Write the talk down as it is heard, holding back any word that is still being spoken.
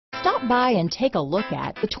Stop by and take a look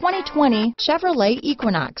at the 2020 Chevrolet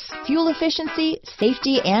Equinox. Fuel efficiency,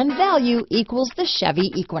 safety, and value equals the Chevy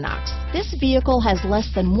Equinox. This vehicle has less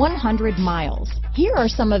than 100 miles. Here are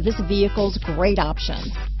some of this vehicle's great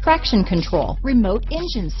options: traction control, remote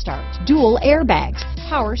engine start, dual airbags,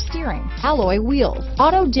 power steering, alloy wheels,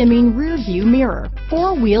 auto-dimming rear view mirror,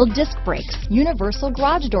 four-wheel disc brakes, universal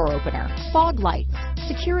garage door opener, fog lights,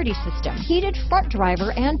 security system, heated front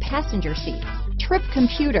driver and passenger seats, trip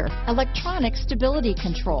computer, electronic stability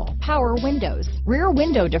control, power windows, rear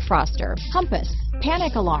window defroster, compass,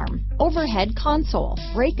 panic alarm, overhead console,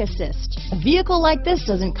 brake assist. A vehicle like this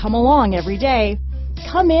doesn't come along every day.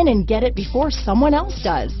 Come in and get it before someone else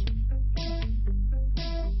does.